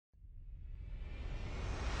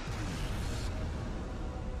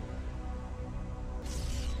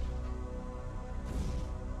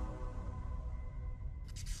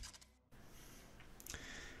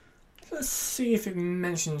Let's see if it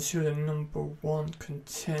mentions who the #1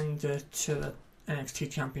 contender to the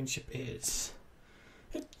NXT Championship is.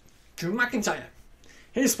 Drew McIntyre.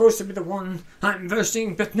 He's supposed to be the one I'm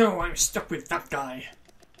versing, but no, I'm stuck with that guy.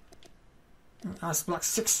 That's Black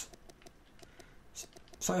 6.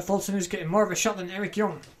 Sawyer Fulton is getting more of a shot than Eric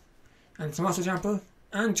Young, and Tommaso Ciampa,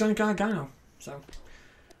 and Johnny Gargano. So,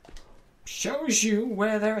 shows you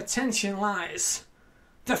where their attention lies.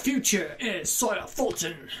 The future is Sawyer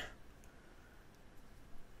Fulton.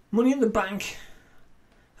 Money in the Bank.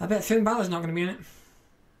 I bet Finn Balor's not going to be in it.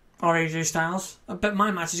 Or AJ Styles. I bet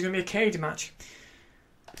my match is going to be a cage match.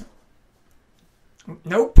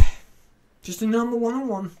 Nope. Just a normal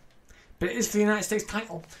one-on-one. But it is for the United States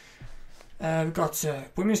title. We've got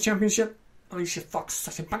Women's Championship. Alicia Fox,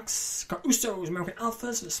 Sasha Banks. Got Usos, American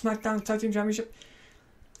Alphas for the SmackDown Tag Team Championship.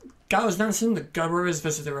 Gallows Dancing, the God Warriors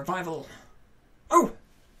versus the Revival. Oh!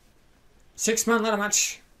 6-man ladder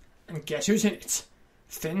match. And guess who's in it?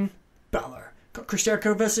 Finn Balor. Got Chris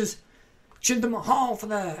Jericho versus Jinder Mahal for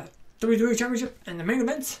the WWE Championship. And the main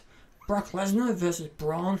event, Brock Lesnar versus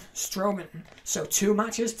Braun Strowman. So 2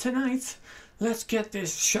 matches tonight. Let's get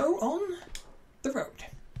this show on the road.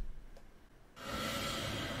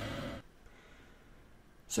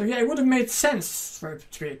 So yeah, it would have made sense for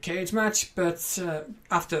it to be a cage match, but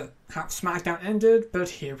after how SmackDown ended, but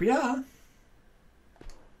here we are.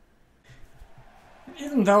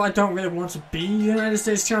 Even though I don't really want to be United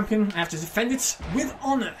States Champion, I have to defend it with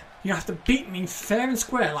honour. You have to beat me fair and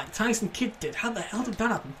square like Tyson Kidd did. How the hell did that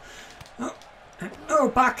happen? Oh,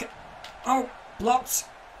 back. Oh, blocked.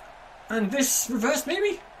 And this reversed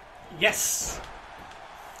maybe? Yes.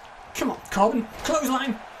 Come on, Corbin.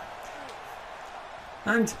 Clothesline.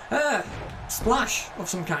 And, splash of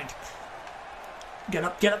some kind. Get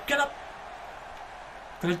up, get up, get up.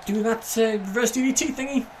 Gonna do that reverse DDT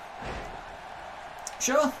thingy.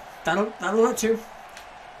 Sure, that'll work too.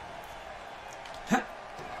 Ha.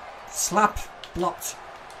 Slap, blocked.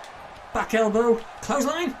 Back elbow,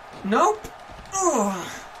 clothesline. Nope.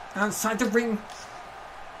 Oh, outside the ring.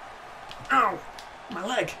 Ow, my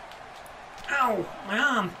leg. Ow, my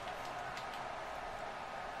arm.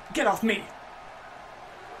 Get off me.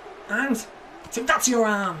 And take that to your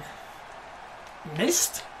arm.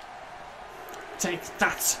 Missed. Take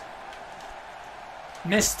that.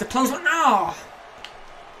 Missed the clothesline. Oh.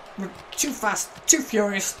 We're too fast, too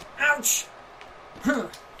furious. Ouch.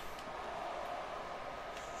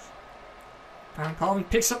 Baron Corbin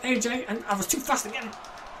picks up AJ, and I was too fast again.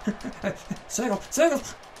 Circle, circle.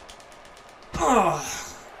 Oh.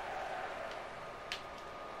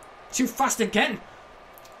 Too fast again.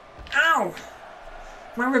 Ow.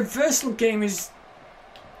 My reversal game is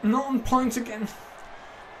not on point again.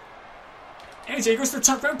 AJ goes to the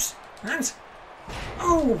top ropes. And...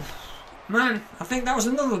 oh, man. I think that was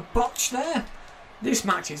another botch there. This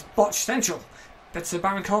match is botch central. That's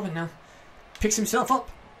Baron Corbin now. Picks himself up.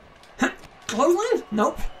 Clothesline?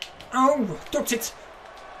 Nope. Oh, ducked it.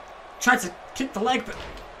 Tried to kick the leg, but...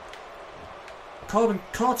 Corbin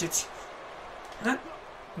caught it.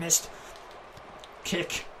 Missed.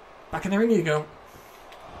 Kick. Back in the ring you go.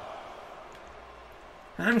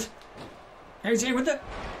 And AJ with it.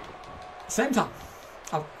 Same time.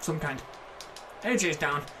 Of some kind. AJ's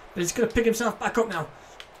down, but he's going to pick himself back up now.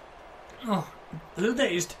 Oh, a little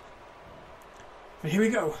dazed. But here we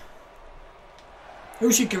go.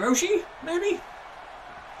 Ushigoroshi, maybe?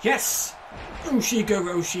 Yes!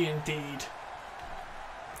 Ushigoroshi indeed.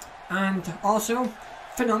 And also,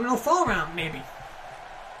 phenomenal forearm, maybe.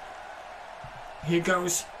 Here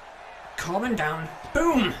goes. Corbin down.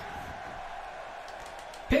 Boom!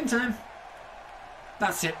 Pin time.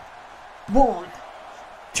 That's it. 1,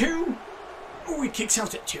 2. Oh, he kicks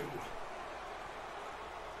out at 2.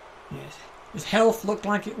 Yes. His health looked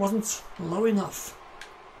like it wasn't low enough.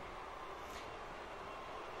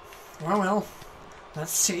 Well.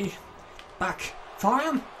 Let's see. Back.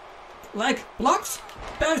 Forearm. Leg. Blocked.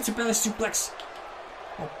 Belly to belly suplex.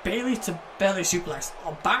 Or Bailey to belly suplex.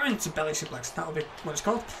 Or Baron to belly suplex. That'll be what it's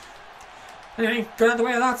called. Anyway, got out of the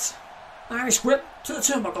way of that. Irish whip to the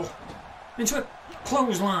turnbuckle. Into a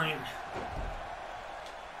clothesline.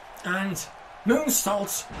 And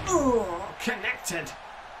moonsault. Oh, connected.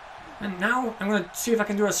 And now I'm going to see if I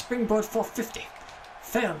can do a springboard 450.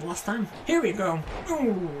 Failed last time. Here we go.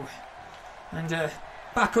 Ooh. And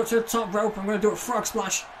back up to the top rope. I'm going to do a frog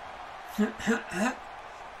splash. Will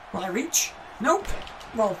I reach? Nope.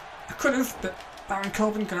 Well, I could have, but Baron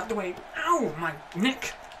Corbin got out the way. Ow, my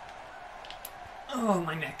neck. Oh,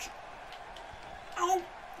 my neck. Oh,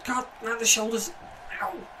 God, now the shoulders.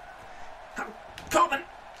 Ow. Corbin,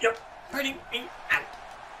 you're hurting me. Ow.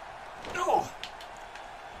 Oh.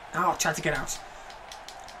 Oh, tried to get out.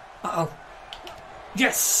 Uh-oh.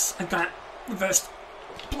 Yes! I got it. Reversed.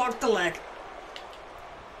 Blocked the leg.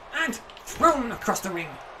 And thrown across the ring.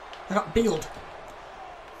 I got bealed.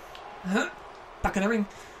 Back in the ring.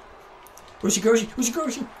 Ushi-goshi.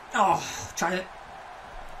 Ushi-goshi. Oh, tried it.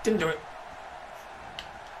 Didn't do it.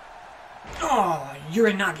 Oh,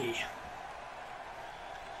 Uranagi.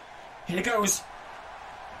 Here it goes.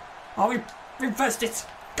 Oh, we reversed it.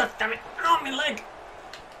 God damn it. Oh, my leg.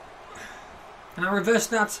 And I reversed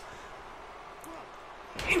that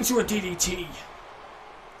into a DDT.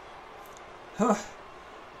 Huh.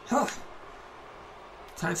 Huh.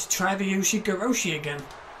 Time to try the Ushi-goshi again.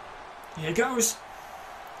 Here it goes.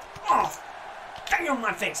 Oh, bang on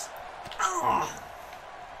my face. Oh.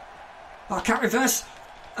 Oh, I can't reverse.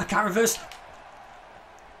 I can't reverse.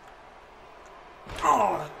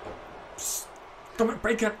 Oh. Stomach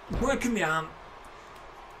breaker. Working the arm.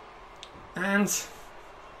 And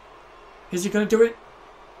is he going to do it?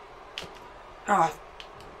 Oh.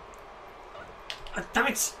 Oh, damn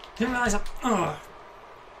it. Didn't realise that. Oh.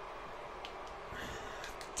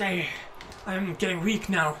 Dang. I'm getting weak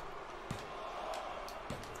now.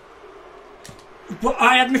 But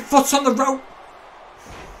I had my foot on the rope.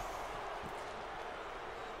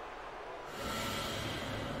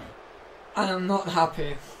 I am not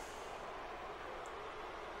happy.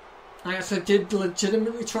 I actually did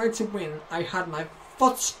legitimately try to win. I had my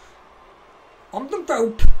foot on the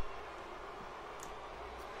rope.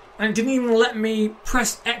 And didn't even let me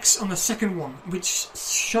press X on the second one, which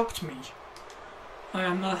shocked me. I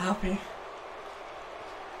am not happy.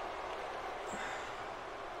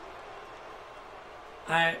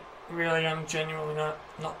 I really am genuinely not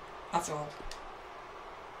at all.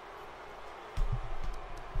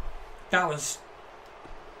 That was...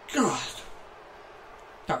 God.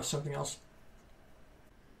 That was something else.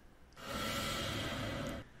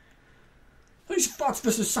 Alicia Fox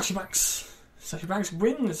versus Sasha Banks. Sasha Banks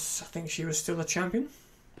wins. I think she was still a champion.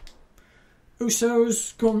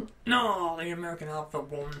 Usos gone. No, the American Alpha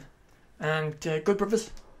won. And Good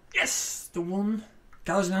Brothers. Yes, the one.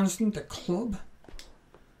 Gallows and Anderson, the club.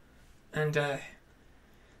 And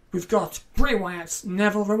we've got Bray Wyatt,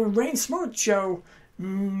 Neville, Roman Reigns, Samoa Joe,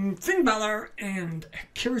 Finn Balor, and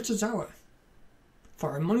Akira Tozawa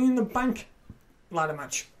for a Money in the Bank ladder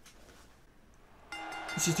match.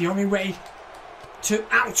 This is the only way to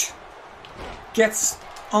get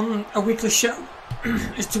on a weekly show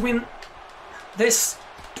is to win this.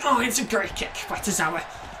 Oh, it's a great kick by Tozawa.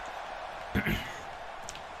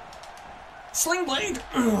 Sling Blade.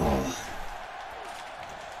 Oh.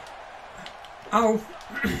 Oh.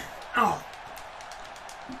 Oh.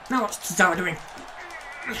 Now what's Tozawa doing?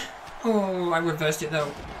 Oh, I reversed it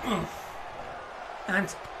though.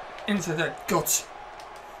 And into the gut.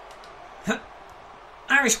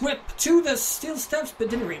 Irish whip to the steel steps, but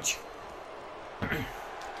didn't reach.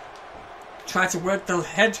 Tried to work the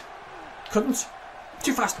head. Couldn't.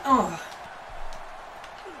 Too fast. Oh.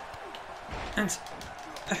 And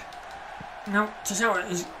now Tozawa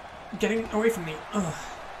is getting away from me. Oh.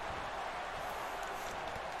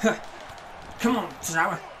 Huh. Come on,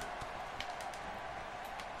 Tozawa.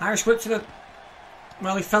 Irish whip to the...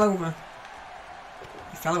 Well, he fell over.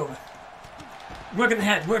 He fell over. Working the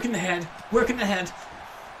head, working the head, working the head.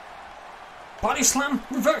 Body slam,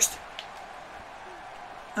 reversed.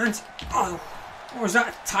 And... Oh. What was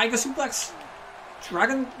that? Tiger suplex?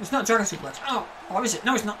 Dragon? It's not dragon suplex. Oh, or is it?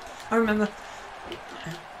 No, it's not. I remember.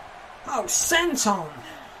 Oh, senton.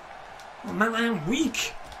 Oh man, I am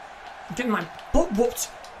weak. I'm getting my butt whooped.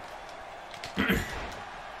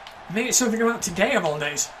 Made it something about today of all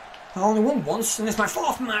days. I only won once, and it's my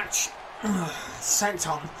 4th match.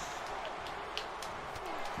 Senton.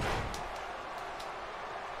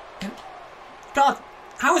 God,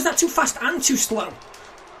 how is that too fast and too slow?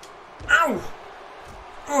 Ow!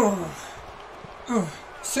 Oh. Oh.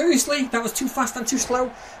 Seriously? That was too fast and too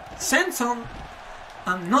slow? Senton.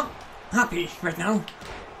 I'm not happy right now.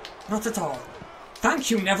 Not at all.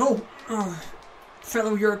 Thank you, Neville. Oh.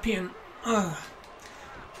 Fellow European. Oh.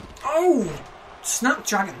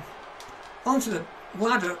 Snapdragon. Onto the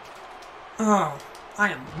ladder. Oh. I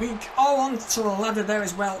am weak. Oh, onto the ladder there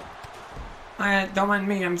as well. Don't mind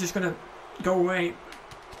me, I'm just gonna go away.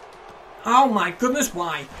 Oh my goodness,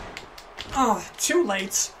 why? Oh, too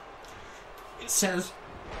late. It says.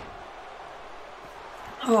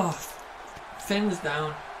 Oh, Finn's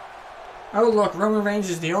down. Oh look, Roman Reigns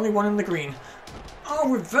is the only one in the green. Oh,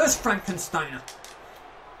 reverse Frankensteiner.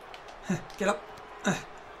 Get up.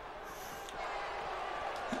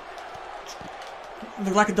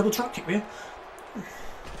 Look like a double drop kick here.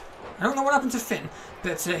 I don't know what happened to Finn,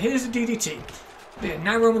 but here's a DDT. Yeah,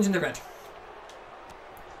 now Roman's in the red.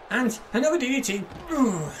 And another DDT.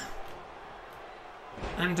 Ooh.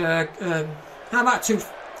 And how about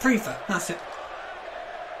 3 for? That's it.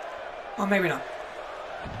 Or maybe not.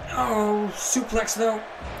 Oh, suplex though.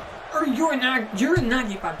 Oh, you're a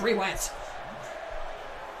naggy by Bray Wyatt.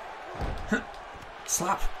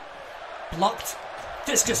 Slap. Blocked.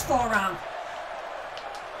 Discus forearm.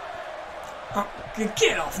 Oh,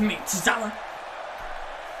 get off me, Zala.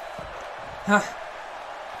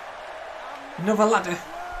 Another ladder.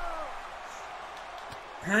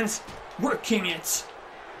 And working it.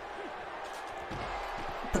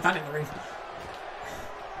 Put that in the ring.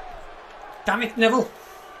 Damn it, Neville.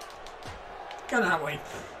 Go that way.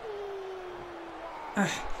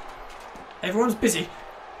 Everyone's busy.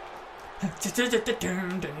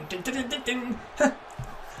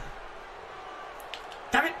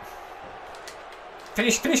 Damn it.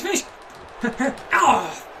 Finish.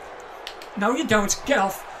 Oh. No, you don't. Get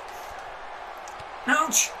off.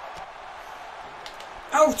 Ouch.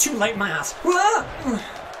 Oh, too late, my ass.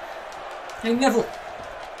 Hey, Neville.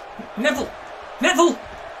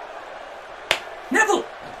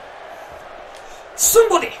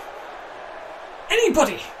 Somebody.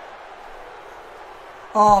 Anybody.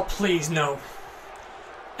 Oh, please, no.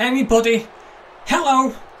 Anybody.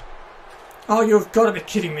 Hello. Oh, you've got to be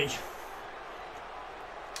kidding me.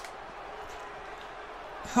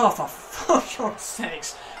 Oh, for fuck's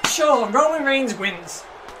sakes. Sure, Roman Reigns wins.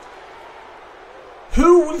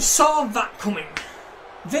 Who would have saw that coming?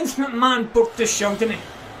 Vince McMahon booked this show, didn't he?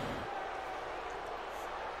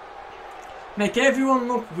 Make everyone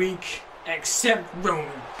look weak except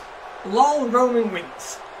Roman. Lol, Roman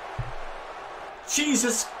wins.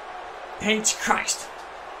 Jesus H. Christ.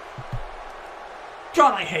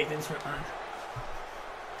 God, I hate Vince McMahon.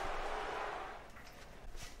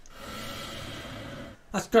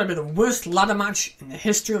 That's got to be the worst ladder match in the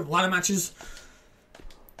history of ladder matches.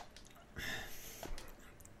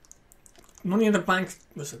 Money in the Bank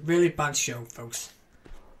was a really bad show, folks.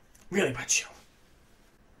 Really bad show.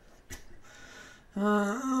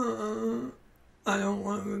 I don't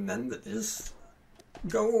want to remember this.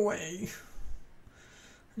 Go away.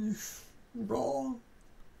 Raw.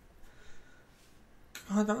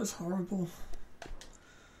 God, that was horrible.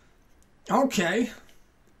 Okay.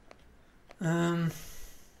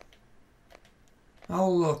 Oh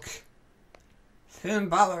look. Finn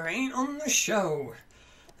Balor ain't on the show.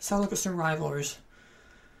 Let's have a look at some rivalries.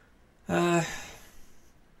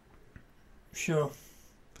 Sure.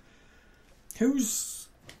 Who's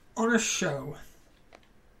on a show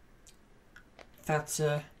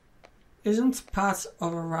that isn't part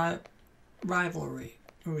of a rivalry?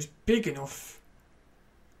 Who's big enough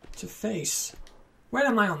to face? Where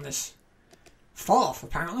am I on this? Fourth,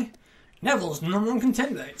 apparently. Neville's #1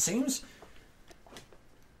 contender, it seems.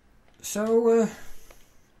 So,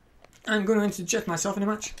 I'm going to interject myself in a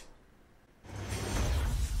match.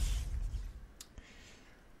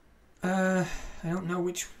 I don't know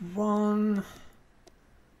which one.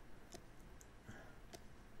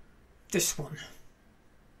 This one.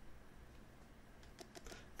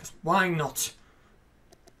 Because why not?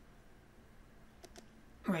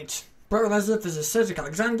 Right. Brock Lesnar versus Cedric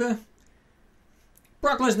Alexander.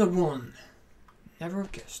 Brock Lesnar won. Never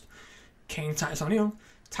have guessed. Kane, Titus O'Neil.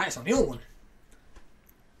 Titus O'Neil won.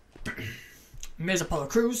 Miz, Apollo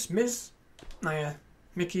Crews. Miz, Nia,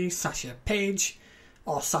 Mickey, Sasha Paige.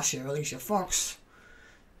 Or Sasha Alicia Fox.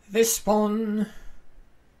 This one.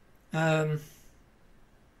 Yeah,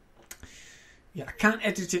 I can't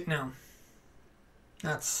edit it now.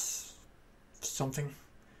 That's something.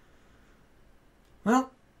 Well,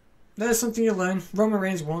 there's something you learn. Roman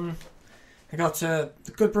Reigns won. I got the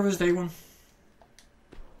Good Brothers, they won.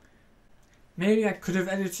 Maybe I could have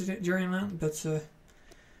edited it during that, but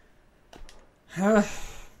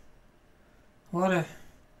what a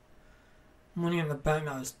Money in the Bank.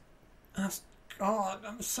 That's God,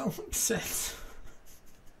 I'm so upset.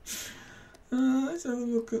 Let's have a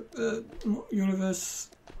look at the Universe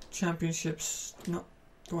Championships. Not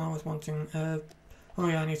the one I was wanting. Oh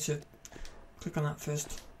yeah, I need to click on that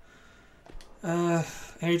first.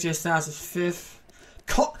 AJ Styles is 5th.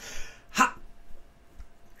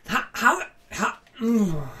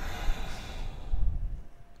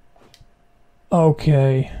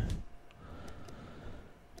 Okay.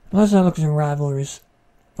 Let's have a look at some rivalries.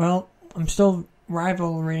 Well, I'm still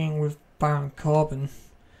rivaling with Baron Corbin.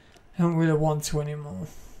 I don't really want to anymore.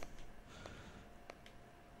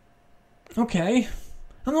 Okay.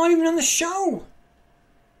 I'm not even on the show!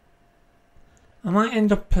 I might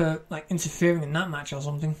end up like interfering in that match or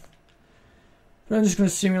something. But I'm just going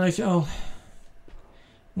to simulate it all.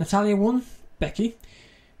 Natalia won. Becky.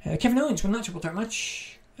 Kevin Owens won that triple threat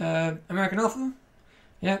match. American Alpha.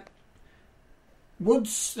 Yeah.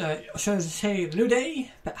 Woods, shall I say, Blue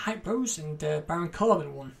Day, Hype Bros, and Baron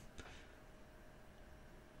Corbin won.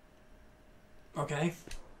 Okay.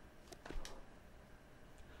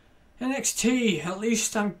 NXT, at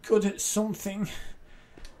least I'm good at something.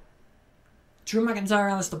 Drew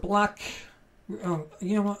McIntyre, Aleister Black. Oh,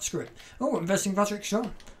 you know what? Screw it. Oh, I'm investing Roderick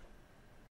Strong.